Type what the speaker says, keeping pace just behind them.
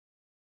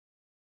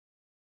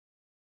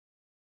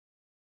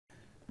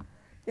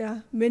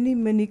Yeah, many,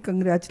 many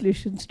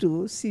congratulations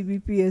to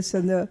CBPS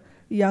and the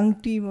young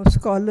team of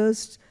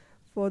scholars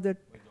for the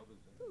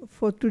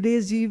for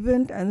today's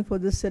event and for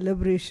the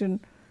celebration.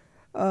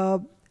 Uh,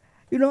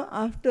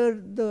 After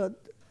the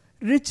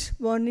rich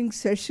morning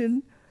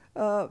session,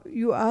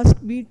 you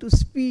asked me to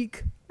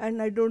speak, and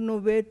I don't know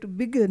where to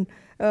begin,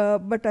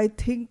 but I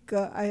think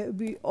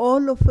we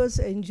all of us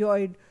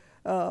enjoyed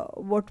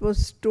what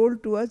was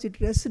told to us. It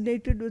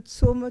resonated with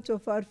so much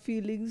of our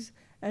feelings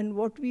and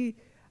what we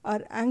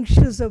are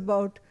anxious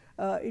about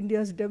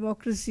India's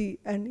democracy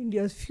and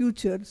India's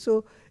future.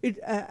 So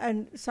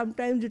and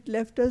sometimes it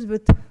left us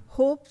with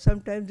hope,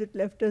 sometimes it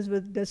left us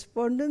with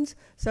despondence,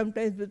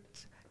 sometimes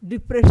with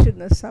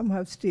depression, as some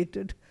have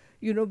stated.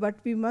 But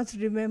we must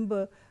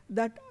remember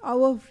that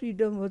our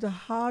freedom was a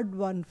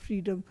hard-won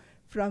freedom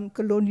from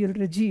colonial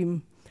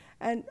regime.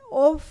 And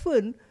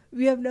often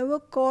we have never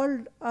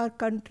called our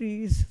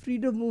country's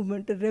freedom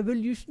movement a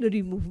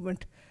revolutionary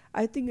movement.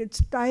 I think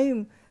it's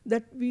time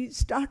that we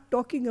start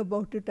talking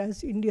about it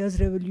as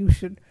India's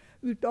revolution.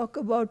 We talk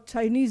about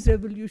Chinese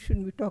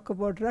revolution, we talk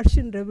about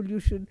Russian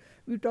revolution,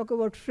 we talk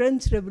about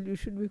French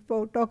revolution, we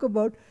talk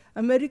about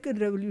American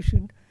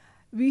revolution.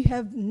 We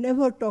have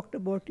never talked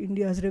about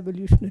India's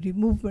revolutionary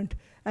movement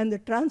and the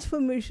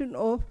transformation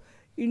of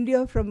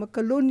India from a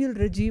colonial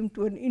regime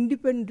to an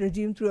independent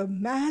regime through a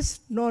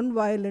mass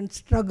non-violent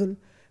struggle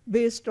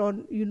based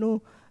on,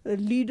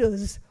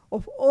 leaders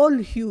of all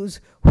hues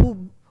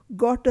who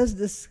got us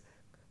this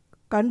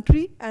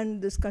country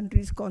and this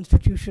country's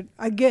constitution.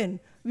 Again,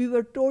 we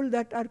were told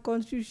that our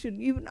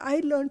constitution, even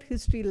I learned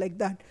history like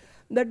that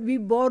we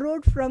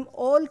borrowed from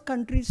all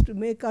countries to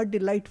make our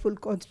delightful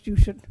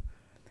constitution.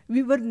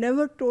 We were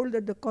never told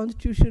that the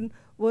constitution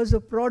was a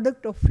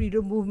product of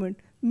freedom movement.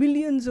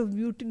 Millions of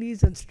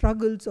mutinies and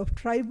struggles of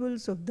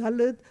tribals, of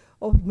Dalit,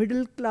 of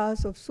middle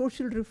class, of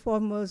social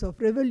reformers, of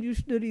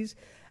revolutionaries,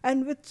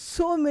 and with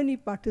so many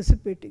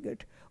participating in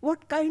it.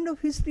 What kind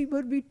of history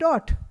were we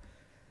taught?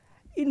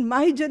 In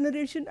my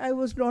generation, I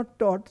was not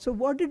taught. So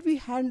what did we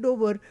hand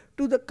over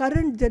to the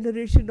current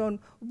generation on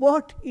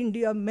what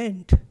India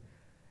meant?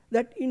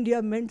 That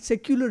India meant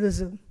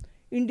secularism.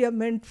 India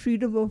meant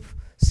freedom of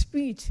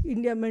speech.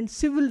 India meant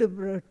civil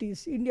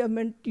liberties. India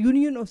meant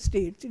union of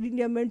states.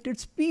 India meant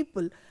its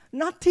people.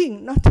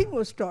 Nothing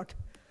was taught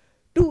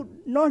to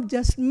not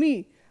just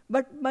me,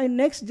 but my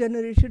next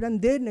generation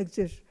and their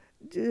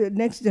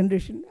next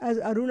generation. As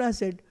Aruna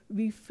said,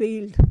 we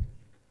failed.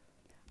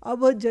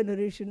 Our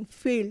generation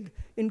failed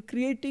in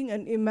creating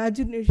an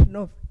imagination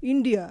of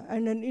India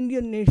and an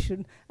Indian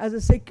nation as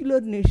a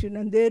secular nation,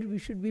 and there we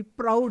should be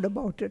proud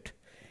about it.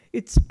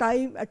 It's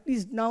time, at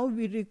least now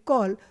we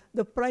recall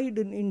the pride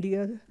in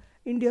India,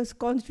 India's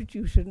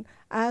constitution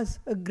as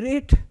a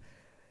great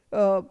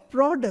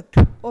product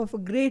of a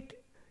great,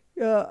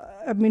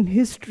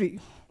 history.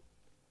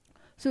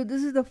 So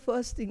this is the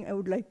first thing I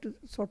would like to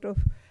sort of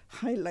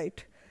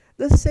highlight.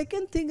 The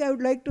second thing I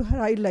would like to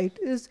highlight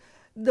is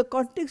the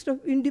context of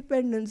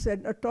independence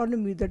and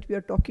autonomy that we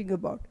are talking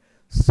about.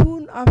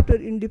 Soon after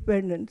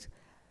independence,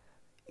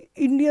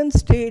 Indian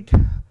state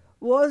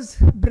was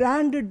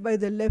branded by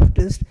the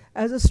leftists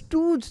as a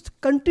stooge,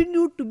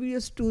 continued to be a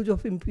stooge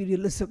of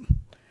imperialism,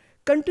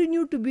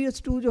 continued to be a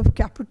stooge of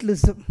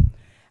capitalism.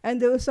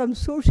 And there were some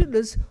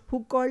socialists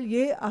who called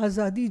ye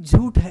azadi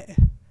jhoot hai.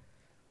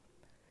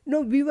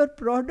 We were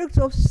products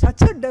of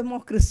such a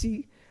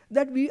democracy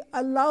that we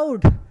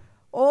allowed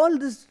all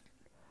this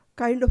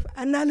kind of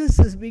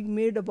analysis being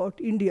made about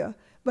India,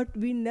 but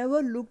we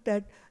never looked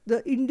at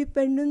the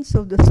independence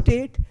of the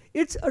state,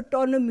 its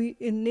autonomy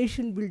in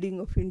nation building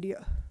of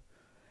India.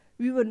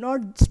 We were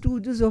not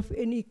stooges of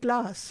any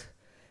class.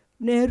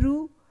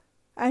 Nehru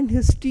and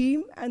his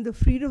team and the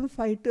freedom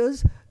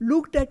fighters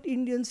looked at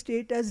Indian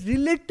state as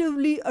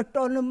relatively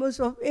autonomous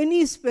of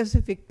any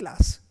specific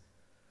class.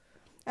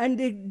 And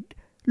they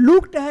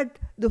looked at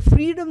the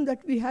freedom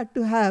that we had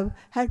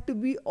to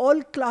be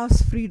all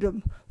class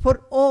freedom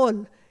for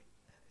all,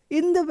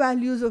 in the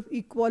values of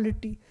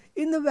equality,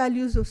 in the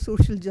values of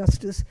social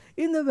justice,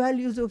 in the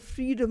values of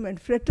freedom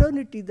and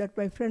fraternity that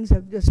my friends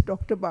have just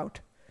talked about.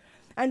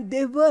 And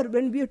they were,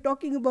 when we are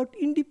talking about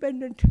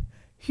independent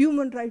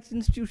human rights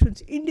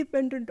institutions,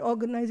 independent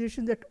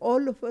organizations that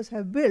all of us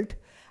have built,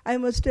 I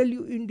must tell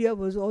you, India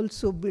was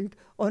also built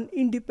on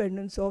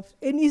independence of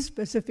any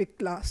specific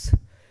class.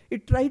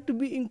 It tried to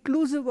be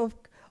inclusive of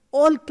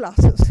all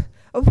classes.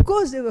 Of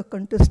course, there were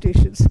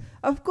contestations.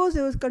 Of course,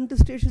 there was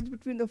contestations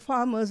between the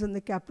farmers and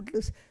the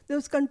capitalists. There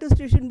was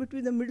contestation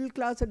between the middle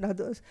class and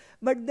others.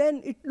 But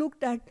then it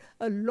looked at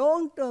a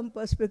long-term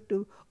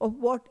perspective of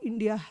what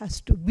India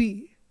has to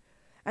be.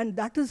 And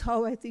that is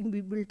how I think we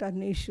built our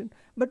nation.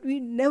 But we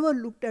never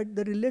looked at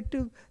the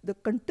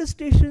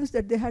contestations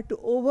that they had to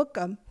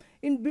overcome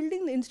in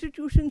building the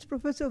institutions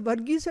Professor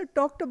Varghese had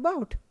talked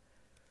about.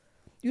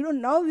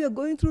 Now we are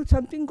going through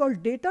something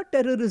called data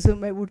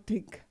terrorism, I would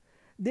think.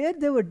 There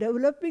they were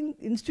developing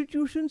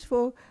institutions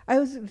for, I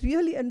was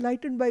really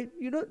enlightened by,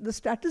 the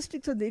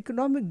statistics and the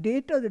economic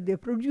data that they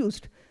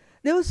produced.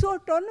 They were so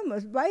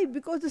autonomous. Why?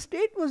 Because the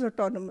state was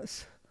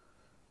autonomous.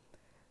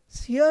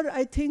 Here,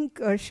 I think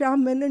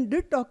Shyam Menon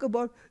did talk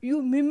about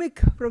you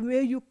mimic from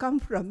where you come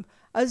from.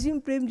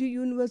 Azim Premji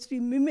University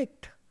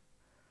mimicked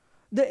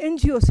the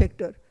NGO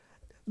sector.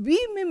 We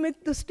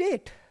mimicked the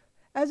state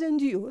as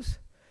NGOs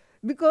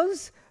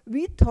because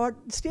we thought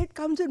state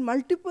comes in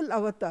multiple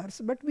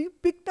avatars, but we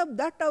picked up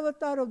that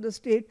avatar of the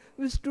state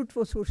which stood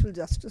for social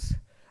justice.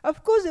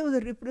 Of course, there was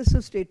a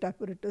repressive state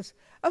apparatus.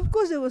 Of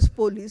course, there was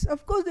police.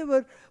 Of course, there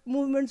were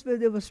movements where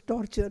there was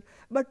torture.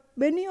 But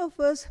many of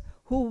us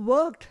who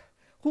worked,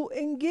 who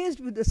engaged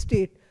with the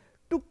state,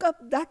 took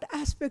up that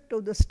aspect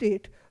of the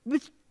state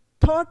which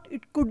thought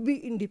it could be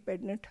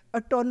independent,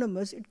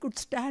 autonomous, it could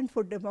stand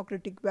for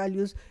democratic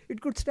values, it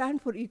could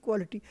stand for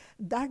equality.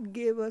 That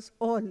gave us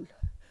all,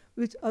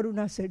 which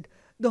Aruna said,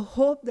 the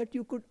hope that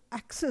you could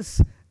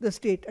access the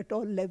state at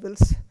all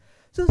levels.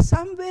 So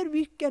somewhere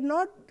we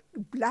cannot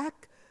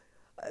blackface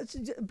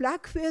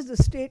the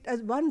state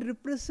as one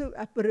repressive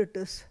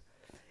apparatus.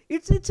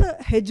 It's a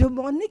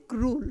hegemonic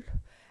rule.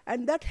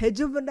 And that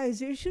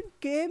hegemonization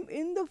came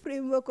in the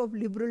framework of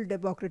liberal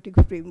democratic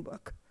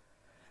framework.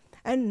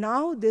 And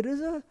now there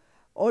is an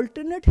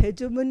alternate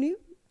hegemony.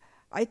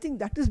 I think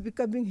that is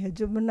becoming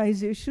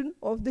hegemonization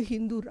of the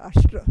Hindu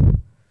Rashtra.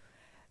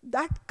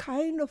 That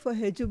kind of a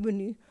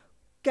hegemony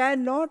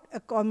cannot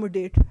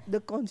accommodate the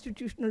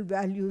constitutional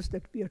values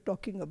that we are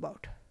talking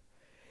about.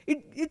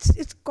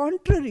 It's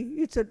contrary,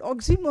 it's an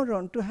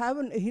oxymoron to have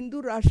a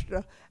Hindu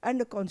Rashtra and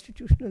a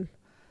constitutional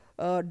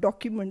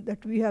document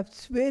that we have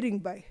swearing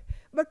by.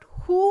 But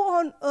who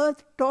on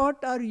earth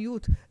taught our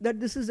youth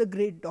that this is a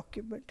great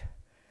document?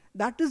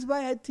 That is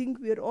why I think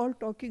we are all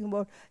talking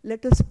about,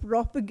 let us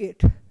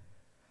propagate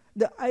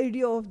the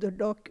idea of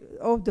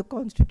the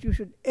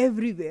Constitution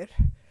everywhere.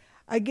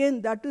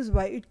 Again, that is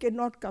why it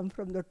cannot come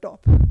from the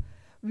top.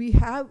 We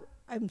have,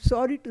 I'm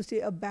sorry to say,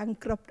 a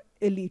bankrupt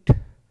elite.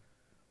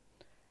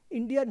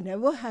 India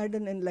never had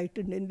an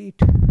enlightened elite.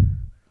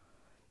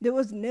 There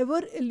was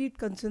never elite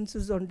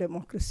consensus on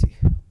democracy.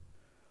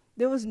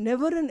 There was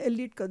never an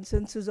elite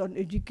consensus on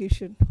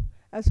education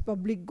as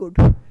public good.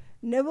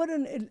 Never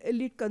an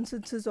elite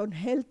consensus on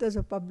health as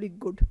a public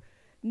good.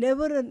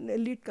 Never an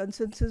elite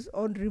consensus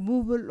on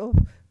removal of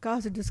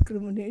caste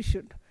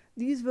discrimination.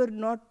 These were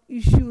not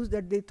issues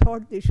that they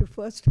thought they should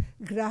first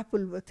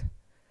grapple with.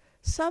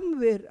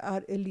 Somewhere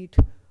our elite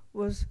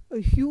was a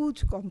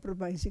huge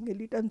compromising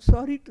elite. I'm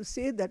sorry to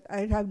say that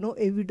I have no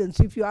evidence.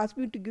 If you ask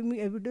me to give me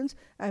evidence,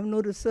 I am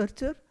no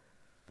researcher.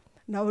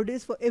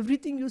 Nowadays, for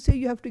everything you say,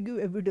 you have to give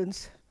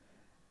evidence.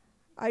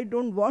 I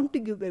don't want to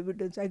give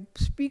evidence. I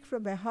speak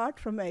from my heart,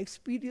 from my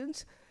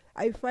experience.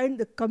 I find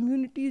the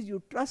communities,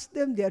 you trust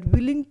them, they are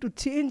willing to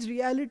change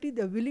reality,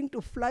 they're willing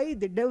to fly,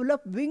 they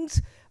develop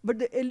wings, but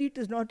the elite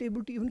is not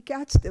able to even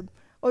catch them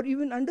or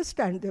even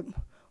understand them.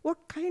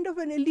 What kind of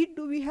an elite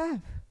do we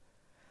have?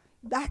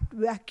 That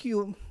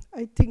vacuum,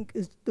 I think,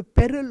 is the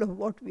peril of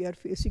what we are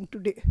facing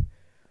today.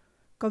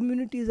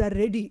 Communities are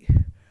ready.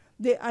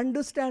 They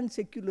understand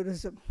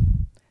secularism.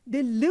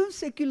 They live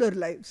secular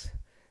lives.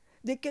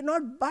 They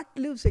cannot but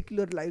live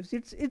secular lives.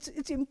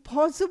 It's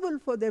impossible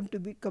for them to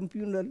be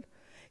communal.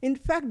 In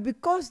fact,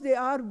 because they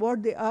are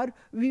what they are,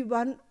 we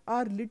won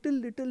our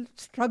little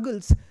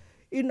struggles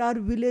in our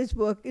village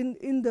work,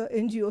 in the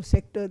NGO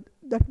sector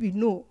that we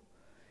know.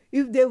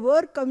 If they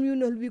were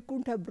communal, we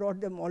couldn't have brought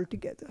them all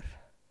together.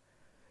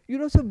 You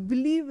know, so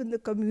believe in the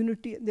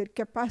community and their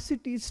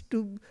capacities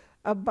to,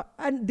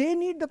 and they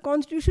need the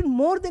Constitution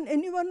more than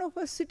any one of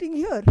us sitting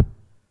here.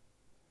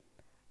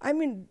 I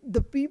mean,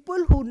 the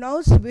people who now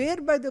swear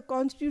by the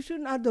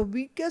Constitution are the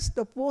weakest,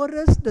 the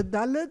poorest, the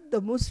Dalit, the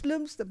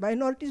Muslims, the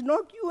minorities,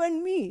 not you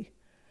and me.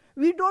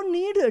 We don't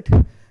need it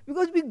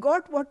because we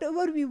got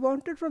whatever we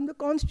wanted from the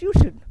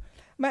Constitution.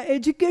 My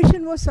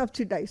education was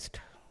subsidized.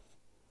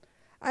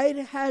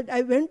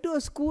 I went to a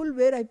school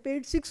where I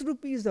paid 6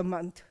 rupees a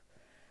month.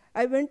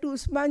 I went to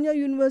Usmania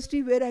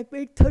University where I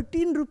paid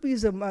 13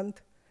 rupees a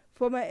month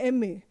for my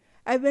MA.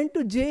 I went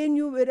to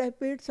JNU where I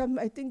paid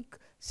I think,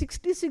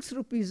 66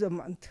 rupees a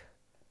month.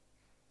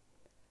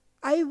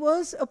 I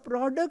was a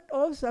product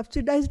of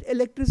subsidized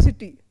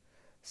electricity,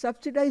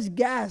 subsidized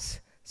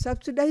gas,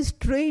 subsidized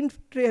train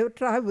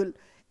travel.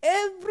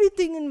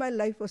 Everything in my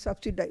life was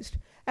subsidized.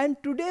 And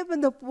today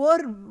when the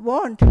poor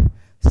want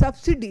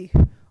subsidy,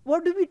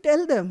 what do we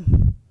tell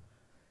them?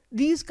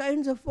 These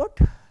kinds of what?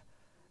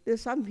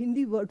 There's some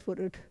Hindi word for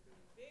it.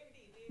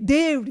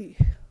 Devdi.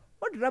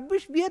 What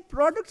rubbish. We are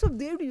products of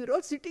Devdi. We're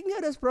all sitting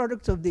here as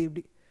products of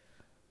Devdi.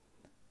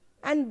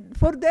 And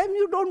for them,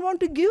 you don't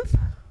want to give?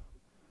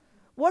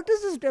 What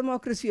is this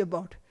democracy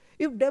about?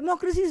 If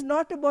democracy is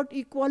not about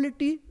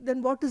equality,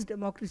 then what is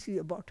democracy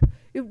about?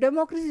 If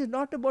democracy is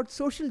not about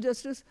social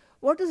justice,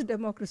 what is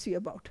democracy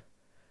about?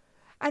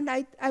 And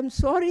I'm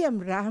sorry I'm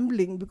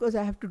rambling because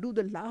I have to do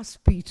the last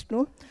speech,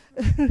 no?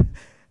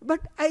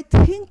 But I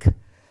think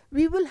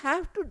we will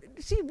have to,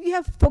 see, we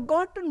have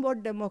forgotten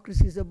what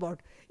democracy is about.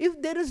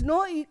 If there is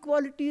no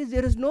equality,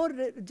 there is no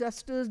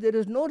justice, there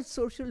is no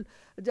social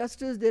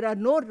justice, there are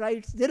no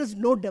rights, there is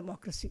no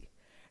democracy.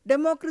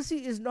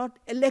 Democracy is not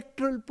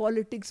electoral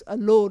politics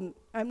alone.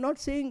 I'm not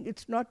saying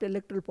it's not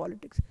electoral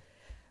politics.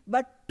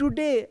 But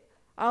today,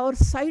 our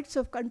sites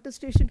of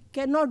contestation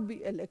cannot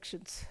be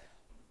elections.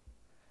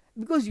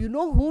 Because you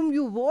know whom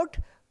you vote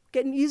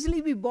can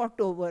easily be bought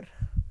over.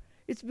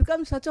 It's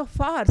become such a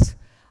farce.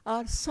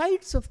 Our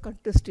sites of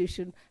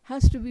contestation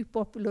has to be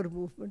popular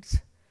movements,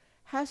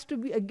 has to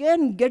be,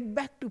 again, get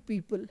back to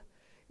people,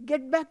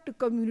 get back to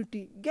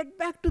community, get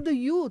back to the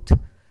youth,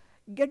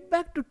 get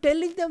back to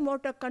telling them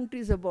what our country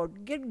is about.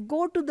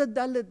 Go to the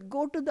Dalit,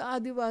 go to the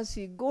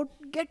Adivasi,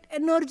 get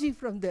energy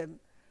from them.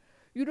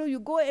 You know, you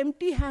go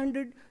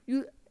empty-handed,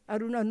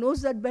 Aruna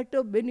knows that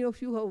better, many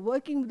of you are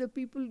working with the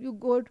people, you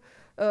go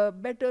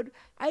better.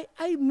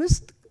 I miss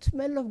the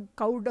smell of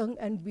cow dung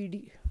and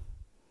bidi.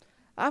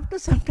 After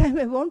some time,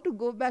 I want to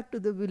go back to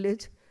the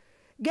village,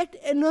 get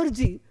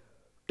energy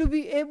to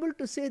be able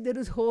to say there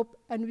is hope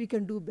and we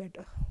can do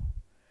better.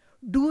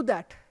 Do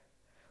that.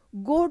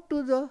 Go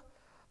to the,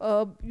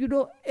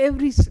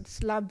 every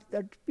slum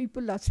that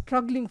people are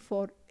struggling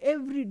for,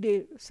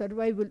 everyday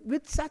survival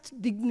with such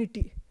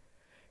dignity.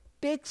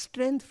 Take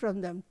strength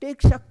from them,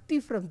 take Shakti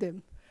from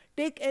them,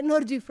 take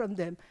energy from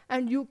them,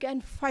 and you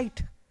can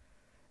fight.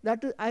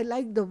 That is, I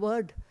like the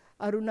word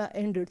Aruna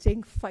ended,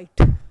 saying fight.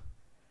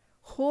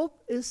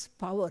 Hope is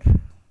power.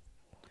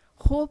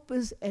 Hope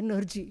is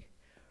energy.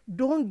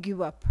 Don't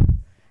give up.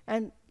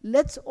 And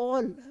let's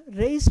all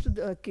raise to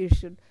the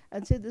occasion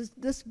and say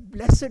this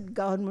blessed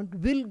government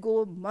will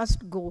go,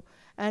 must go.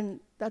 And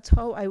that's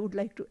how I would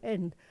like to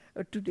end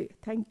today.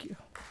 Thank you.